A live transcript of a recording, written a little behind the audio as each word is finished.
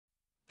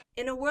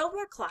In a world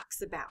where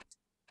clocks abound,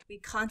 we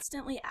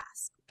constantly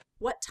ask,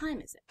 what time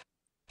is it?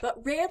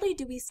 But rarely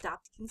do we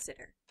stop to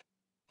consider,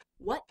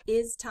 what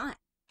is time?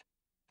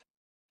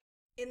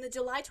 In the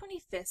July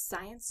 25th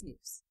Science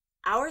News,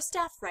 our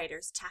staff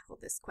writers tackle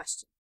this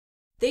question.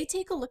 They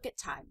take a look at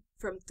time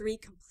from 3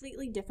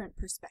 completely different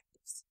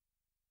perspectives: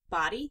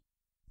 body,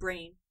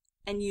 brain,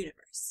 and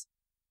universe.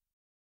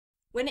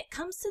 When it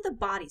comes to the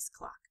body's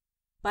clock,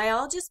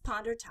 biologists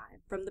ponder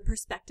time from the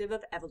perspective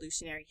of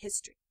evolutionary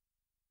history.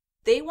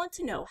 They want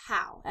to know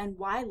how and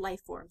why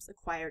life forms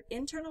acquired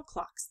internal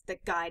clocks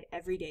that guide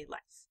everyday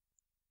life.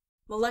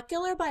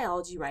 Molecular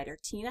biology writer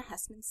Tina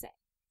Hesman Saey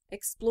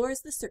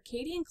explores the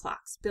circadian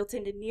clocks built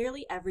into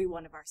nearly every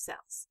one of our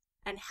cells,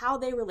 and how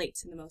they relate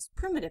to the most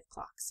primitive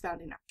clocks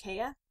found in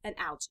archaea and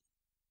algae.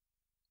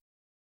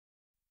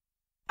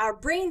 Our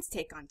brain's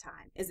take on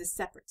time is a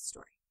separate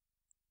story.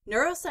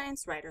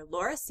 Neuroscience writer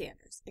Laura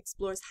Sanders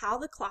explores how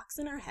the clocks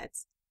in our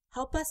heads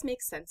help us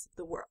make sense of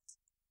the world,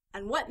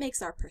 and what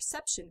makes our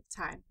perception of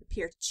time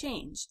appear to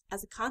change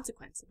as a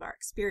consequence of our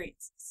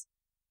experiences.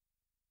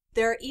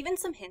 There are even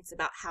some hints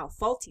about how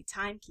faulty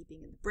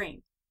timekeeping in the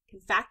brain can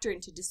factor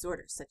into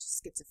disorders such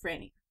as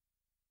schizophrenia.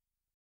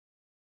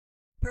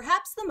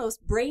 Perhaps the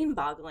most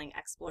brain-boggling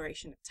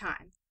exploration of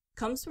time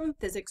comes from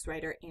physics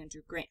writer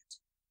Andrew Grant.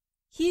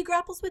 He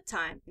grapples with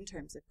time in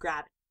terms of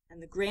gravity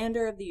and the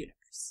grandeur of the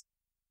universe.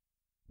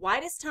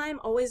 Why does time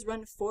always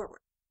run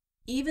forward,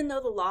 even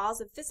though the laws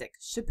of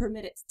physics should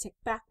permit it to tick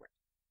backward?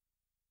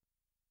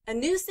 A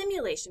new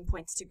simulation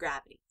points to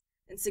gravity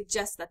and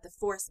suggests that the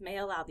force may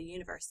allow the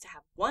universe to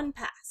have one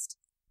past,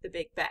 the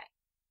Big Bang,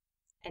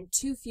 and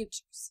 2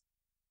 futures.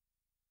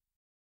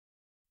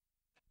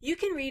 You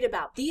can read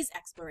about these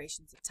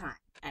explorations of time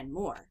and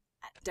more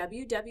at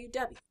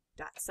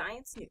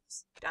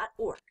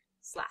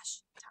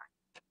www.sciencenews.org/time.